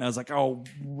that, right? And I was like, oh,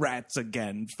 rats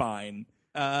again. Fine.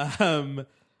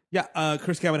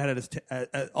 Chris Cabot had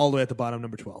it all the way at the bottom,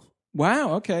 number 12.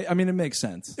 Wow. Okay. I mean, it makes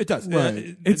sense. It does.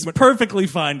 Right. It's perfectly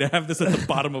fine to have this at the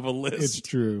bottom of a list. It's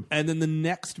true. And then the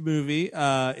next movie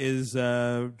is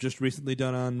just recently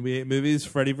done on We Hate Movies,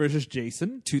 Freddy vs.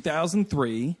 Jason.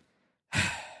 2003.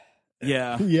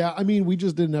 Yeah. Yeah, I mean, we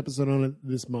just did an episode on it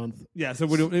this month. Yeah, so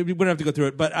we don't have to go through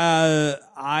it. But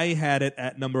I had it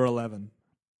at number 11.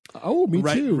 Oh, me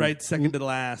too. Right, second to the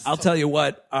last. I'll tell you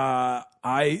what.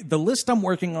 The list I'm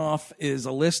working off is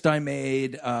a list I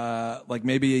made like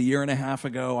maybe a year and a half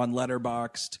ago on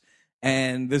Letterboxd,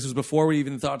 and this was before we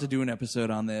even thought to do an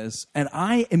episode on this. And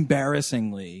I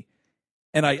embarrassingly,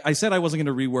 and I said I wasn't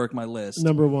going to rework my list.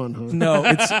 Number 1, huh? No,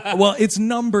 it's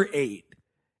number 8.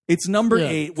 It's number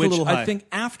 8, which a I high. think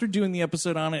after doing the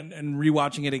episode on it and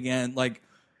rewatching it again, like,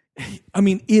 I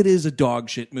mean, it is a dog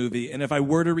shit movie. And if I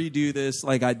were to redo this,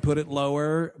 like, I'd put it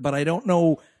lower, but I don't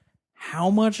know how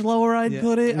much lower I'd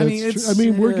put it. I mean, That's true. I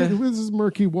mean, we're getting this is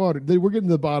murky water. We're getting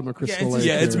to the bottom of Crystal Lake.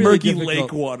 Yeah, it's here. really murky difficult.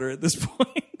 lake water at this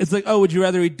point. It's like, oh, would you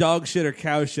rather eat dog shit or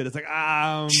cow shit? It's like,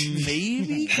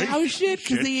 maybe cow shit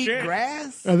because they eat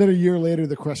grass. And then a year later,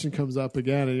 the question comes up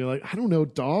again, and you're like, I don't know,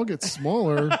 dog. It's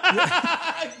smaller.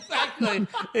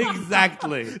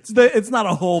 Exactly. It's not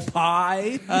a whole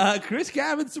pie. Chris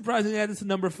Cabot surprisingly had this at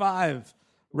number 5.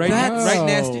 Right, Wow. right.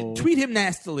 Nasty. Tweet him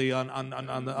nastily on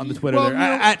the Twitter Well, there no.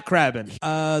 at Crabin.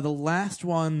 The last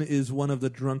one is one of the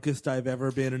drunkest I've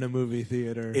ever been in a movie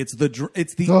theater. It's the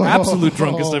absolute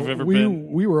drunkest I've ever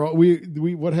been. We were all, we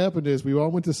what happened is we all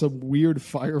went to some weird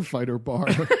firefighter bar,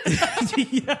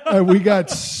 and we got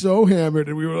so hammered,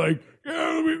 and we were like,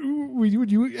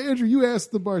 Andrew, you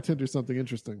asked the bartender something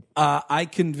interesting. I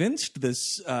convinced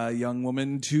this young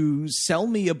woman to sell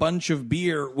me a bunch of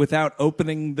beer without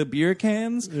opening the beer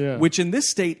cans, which in this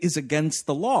state is against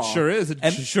the law. Sure is.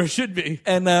 It sure should be.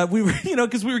 And we were,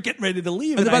 because we were getting ready to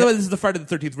leave. And by the way, this is the Friday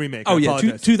the 13th remake. Oh, I yeah,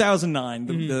 apologize. 2009,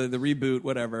 the reboot,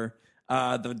 whatever.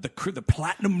 The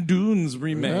Platinum Dunes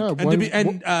remake.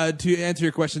 Yeah, to answer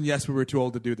your question, yes, we were too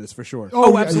old to do this for sure.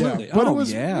 Oh, yeah, absolutely. yeah. But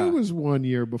Oh, it was 1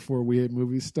 year before We Hate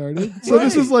Movies started. So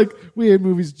this was like We Hate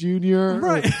Movies Junior,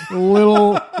 Right.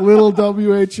 little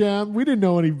WHM. We didn't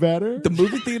know any better. The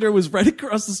movie theater was right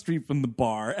across the street from the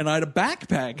bar, and I had a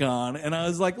backpack on, and I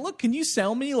was like, look, can you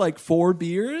sell me like 4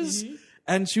 beers? Mm-hmm.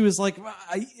 And she was like,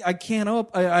 I can't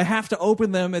I have to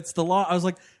open them. It's the law. I was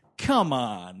like, come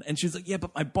on. And she's like, yeah,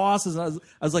 but my boss is. I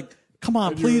was like, come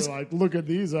on, And please. you were like, look at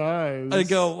these eyes. I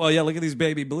go, well, yeah, look at these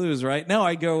baby blues, right? No,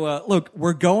 I go, look,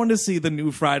 we're going to see the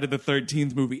new Friday the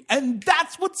 13th movie. And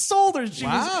that's what sold her. She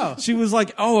was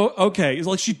like, oh, okay. It's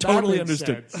like she totally makes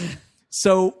understood. sense.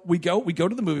 So we go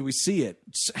to the movie, we see it.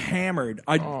 It's hammered.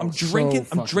 I'm drinking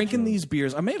fucking these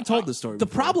beers. I may have told this story The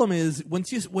before. problem is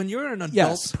when you're an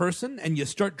adult person and you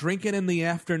start drinking in the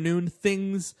afternoon,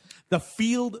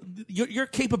 your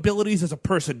capabilities as a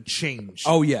person change.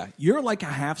 Oh, yeah. You're like a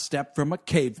half step from a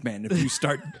caveman if you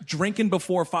start drinking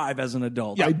before 5 as an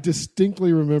adult. I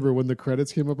distinctly remember when the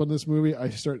credits came up on this movie, I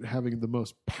started having the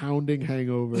most pounding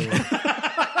hangover.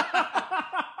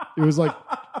 It was like,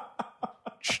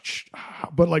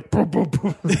 but like, boom, boom,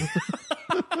 boom.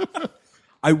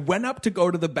 I went up to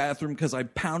go to the bathroom because I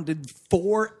pounded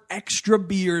 4 extra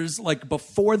beers like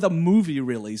before the movie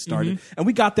really started. Mm-hmm. And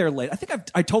we got there late. I think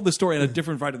I told this story in a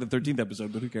different Friday the 13th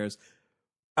episode, but who cares?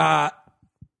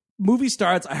 Movie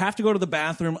starts. I have to go to the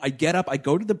bathroom. I get up. I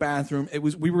go to the bathroom.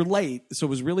 We were late, so it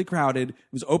was really crowded. It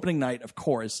was opening night, of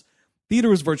course. Theater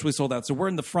was virtually sold out, so we're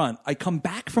in the front. I come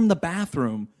back from the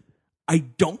bathroom. I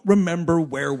don't remember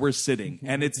where we're sitting.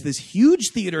 And it's this huge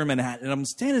theater in Manhattan. And I'm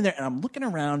standing there and I'm looking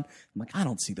around. I'm like, I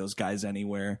don't see those guys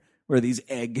anywhere. Where are these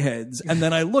eggheads? And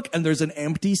then I look and there's an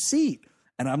empty seat.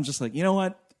 And I'm just like, you know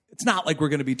what? It's not like we're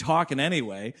going to be talking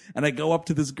anyway. And I go up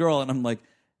to this girl and I'm like,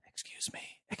 excuse me.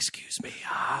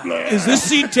 Is this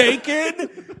seat taken?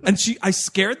 And I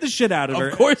scared the shit out of her.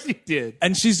 Of course you did.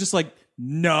 And she's just like,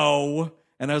 no.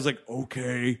 And I was like,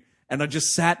 okay. And I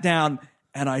just sat down.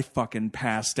 And I fucking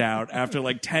passed out after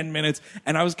like 10 minutes.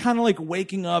 And I was kind of like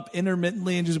waking up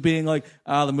intermittently and just being like,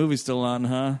 the movie's still on,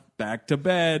 huh? Back to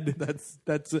bed.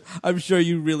 That's. I'm sure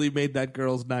you really made that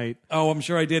girl's night. Oh, I'm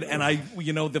sure I did. And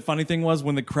the funny thing was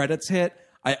when the credits hit,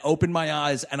 I opened my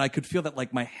eyes and I could feel that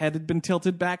like my head had been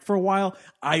tilted back for a while.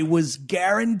 I was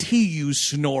guarantee you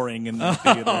snoring in the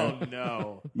theater. Oh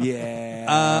no.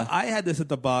 Yeah. I had this at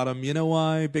the bottom. You know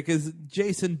why? Because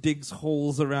Jason digs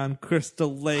holes around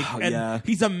Crystal Lake, and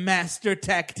he's a master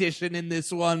tactician in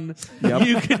this one. Yep.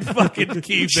 You can fucking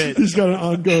keep it. He's got an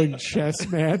ongoing chess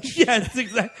match. Yes,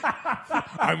 exactly.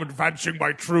 I'm advancing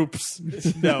my troops.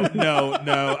 No.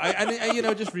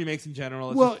 I just remakes in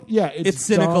general. Well, yeah, it's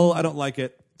cynical. dumb. I don't like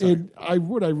it. And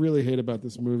what I really hate about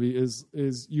this movie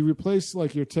is you replace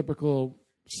like your typical,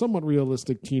 somewhat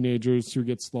realistic teenagers who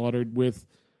get slaughtered with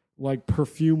like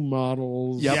perfume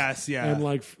models. Yep. Yes, yeah. And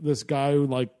like this guy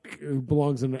who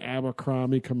belongs in an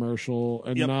Abercrombie commercial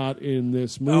and not in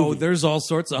this movie. Oh, there's all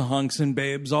sorts of hunks and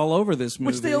babes all over this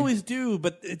movie. Which they always do,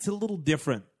 but it's a little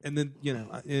different. And then,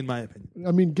 in my opinion.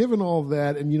 I mean, given all of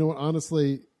that, and you know what,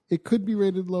 honestly, it could be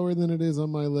rated lower than it is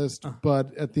on my list,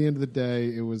 but at the end of the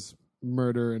day, it was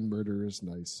murder, and murder is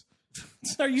nice.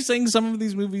 Are you saying some of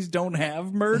these movies don't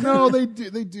have murder? No, they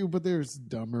do, but there's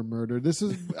dumber murder. This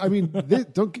is, I mean,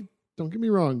 don't get me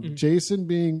wrong. Jason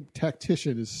being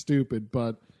tactician is stupid,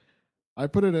 but I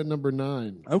put it at number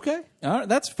 9. Okay, all right,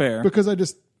 that's fair. Because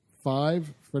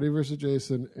 5, Freddy vs.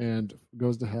 Jason, and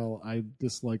Goes to Hell, I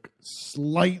dislike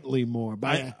slightly more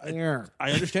by a hair.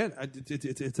 I understand.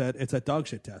 It's a dog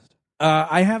shit test.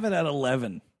 I have it at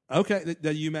 11. Okay,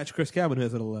 that you match Chris Cabin, who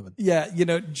has it at 11. Yeah,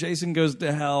 Jason Goes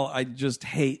to Hell, I just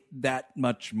hate that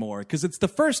much more because it's the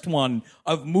first one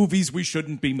of movies we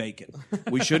shouldn't be making.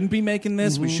 We shouldn't be making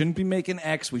this. We shouldn't be making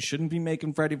X. We shouldn't be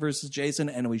making Freddy vs. Jason,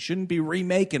 and we shouldn't be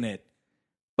remaking it.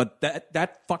 But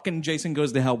that fucking Jason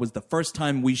Goes to Hell was the first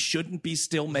time we shouldn't be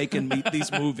still making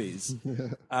these movies.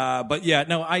 But yeah,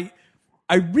 no, I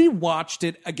rewatched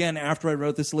it again after I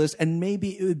wrote this list, and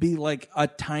maybe it would be like a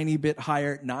tiny bit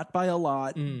higher, not by a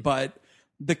lot, but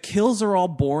the kills are all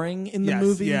boring in the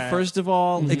movie, first of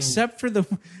all, except for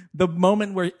the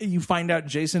moment where you find out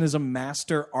Jason is a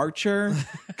master archer,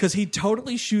 because he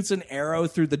totally shoots an arrow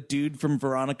through the dude from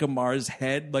Veronica Mars'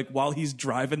 head, like while he's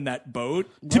driving that boat.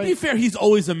 To be fair, he's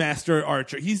always a master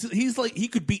archer. He's like, he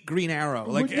could beat Green Arrow.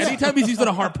 Like anytime he's using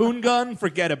a harpoon gun,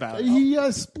 forget about it. He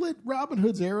split Robin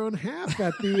Hood's arrow in half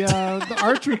at the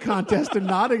archery contest in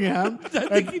Nottingham.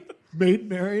 Made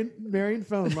Marion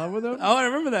fell in love with him. Oh, I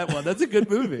remember that one. That's a good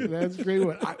movie. That's a great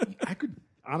one.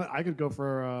 I could go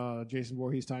for Jason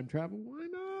Voorhees time travel. Why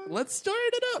not? Let's start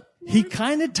it up. He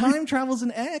kind of time travels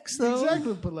in X, though.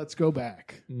 Exactly, but let's go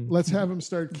back. Let's have him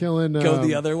start killing. Go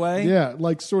the other way? Yeah,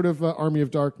 like sort of Army of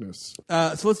Darkness.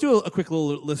 So let's do a quick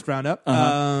little list roundup.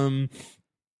 For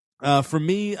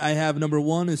me, I have number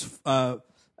 1 is,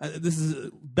 this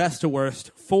is best to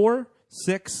worst, 4,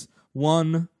 6,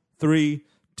 1, 3,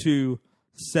 2,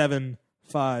 7,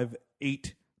 5,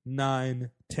 8, 9,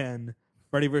 10.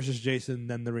 Freddy vs. Jason,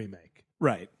 then the remake.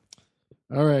 Right.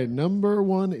 All right. Number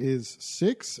 1 is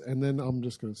 6, and then I'm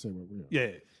just going to say what we are.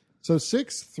 Yeah. So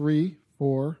 6, 3,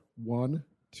 4, 1,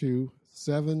 2,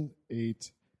 7,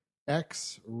 8,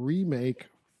 X remake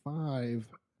 5,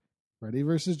 Freddy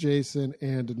vs. Jason,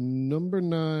 and number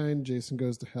 9, Jason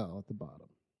Goes to Hell at the bottom.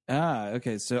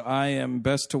 Okay. So I am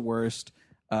best to worst.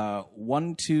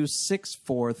 1, 2, 6,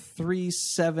 4, 3,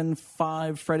 7,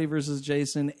 5, Freddy vs.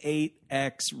 Jason,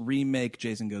 8X remake,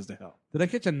 Jason Goes to Hell. Did I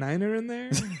catch a 9er in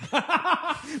there?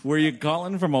 Were you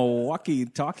calling from a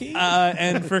walkie-talkie?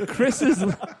 And for Chris's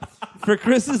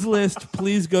list,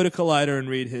 please go to Collider and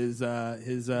read his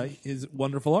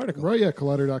wonderful article. Right, yeah,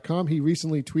 Collider.com. He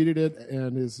recently tweeted it,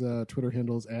 and his Twitter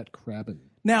handle is @Crabben.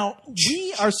 Now,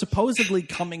 we are supposedly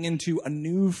coming into a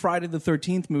new Friday the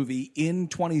 13th movie in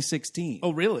 2016.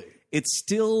 Oh, really? It's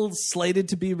still slated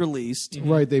to be released.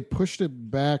 Right, they pushed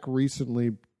it back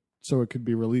recently so it could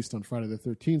be released on Friday the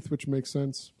 13th, which makes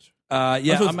sense.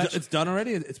 Yeah, so it's done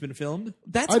already? It's been filmed?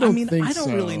 I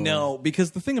don't really know, because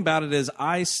the thing about it is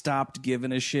I stopped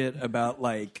giving a shit about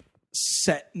like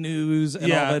set news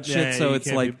and all that shit. So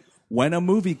it's like when a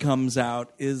movie comes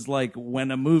out is like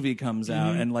when a movie comes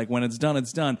out, and like when it's done,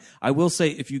 it's done. I will say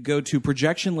if you go to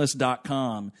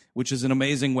projectionlist.com, which is an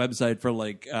amazing website for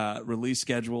like release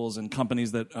schedules and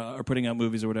companies that are putting out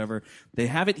movies or whatever, they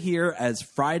have it here as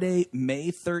Friday,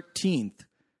 May 13th.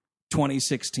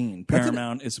 2016.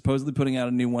 Paramount is supposedly putting out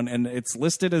a new one, and it's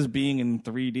listed as being in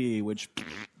 3D,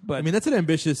 but I mean, that's an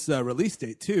ambitious release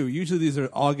date too. Usually these are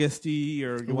Augusty,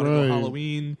 or you want to go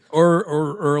Halloween, or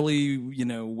early,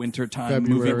 winter time.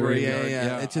 February.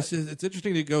 Yeah. It's just it's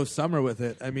interesting to go summer with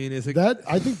it. I mean, is it that?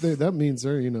 I think that means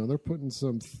they're putting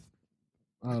some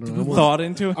I don't know. thought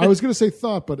into it. I was going to say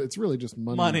thought, but it's really just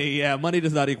money. Money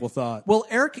does not equal thought. Well,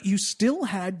 Eric, you still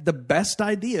had the best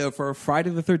idea for a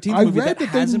Friday the 13th I movie read that they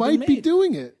hasn't might been be made.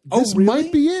 doing it. Oh, This really?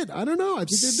 might be it. I don't know. I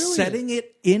think they're doing Setting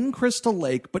it in Crystal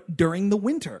Lake, but during the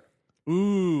winter.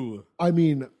 Ooh. I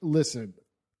mean, listen,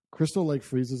 Crystal Lake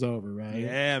freezes over, right?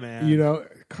 Yeah, man. You know,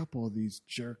 a couple of these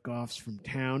jerk-offs from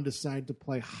town decide to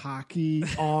play hockey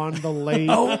on the lake.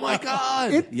 Oh, my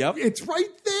God. It's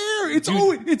right there.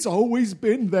 It's always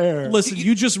been there. Listen,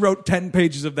 you just wrote 10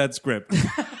 pages of that script.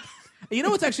 You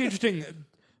know what's actually interesting?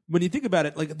 When you think about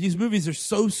it, like these movies are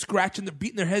so scratching, they're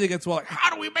beating their head against the wall. Like,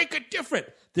 how do we make it different?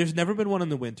 There's never been one in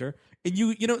the winter, and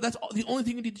you know that's the only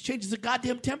thing you need to change is the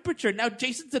goddamn temperature. Now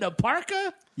Jason's in a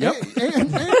parka. Yep.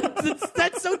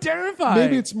 That's so terrifying.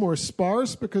 Maybe it's more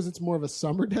sparse because it's more of a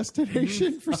summer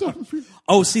destination for some reason.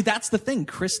 Oh, see, that's the thing.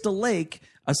 Crystal Lake,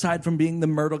 aside from being the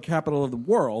myrtle capital of the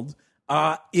world,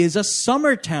 is a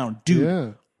summer town, dude.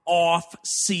 Yeah.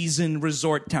 Off-season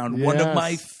resort town. One of Yes.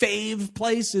 my fave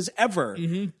places ever.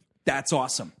 That's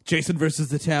awesome. Jason versus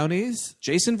the Townies.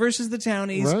 Jason versus the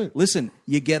Townies. Right. Listen,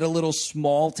 you get a little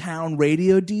small town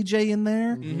radio DJ in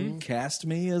there. Cast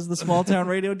me as the small town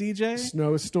radio DJ.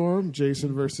 Snowstorm,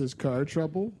 Jason versus car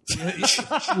trouble.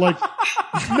 Like,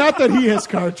 not that he has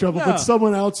car trouble, but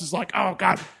someone else is like, oh,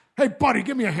 God. Hey, buddy,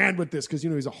 give me a hand with this because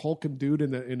he's a hulking dude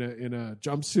in a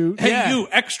jumpsuit. Hey, you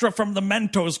extra from the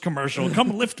Mentos commercial,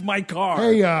 come lift my car.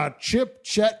 Hey, Chip,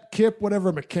 Chet, Kip,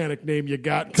 whatever mechanic name you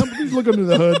got, come please look under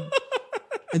the hood.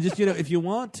 And just, if you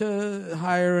want to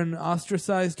hire an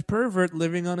ostracized pervert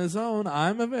living on his own,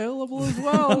 I'm available as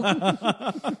well.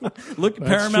 Look at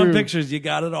Paramount Pictures. You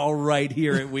got it all right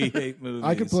here at We Hate Movies.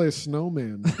 I could play a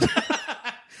snowman.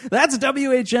 That's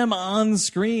WHM on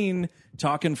screen.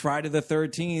 Talking Friday the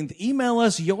 13th. Email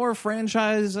us your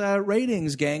franchise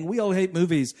ratings, gang. We all hate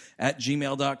movies at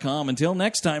gmail.com. Until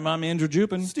next time, I'm Andrew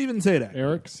Jupin. Steven Sadak.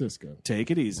 Eric Sisko. Take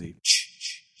it easy.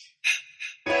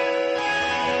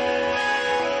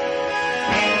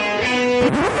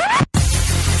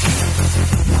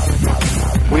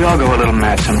 We all go a little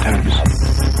mad sometimes.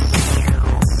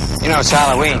 You know, it's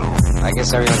Halloween. I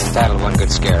guess everyone's entitled to one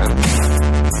good scare, huh?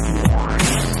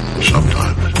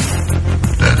 Sometimes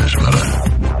that is better.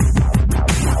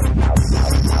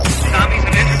 Zombies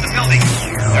have entered the building.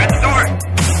 They're at the door.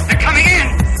 They're coming in.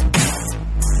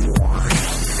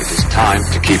 It is time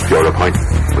to keep your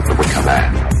appointment with the Wicker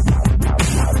Man.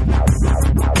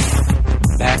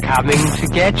 They're coming to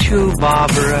get you,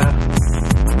 Barbara.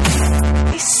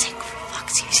 He's sick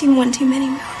fucks. You've seen one too many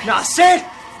movies. Now, Sid,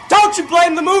 don't you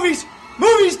blame the movies.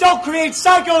 Movies don't create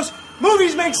psychos.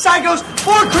 Movies make psychos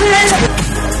more creative.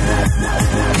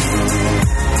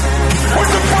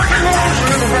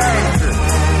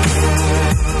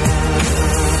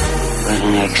 What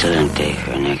an excellent day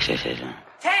for an exorcism.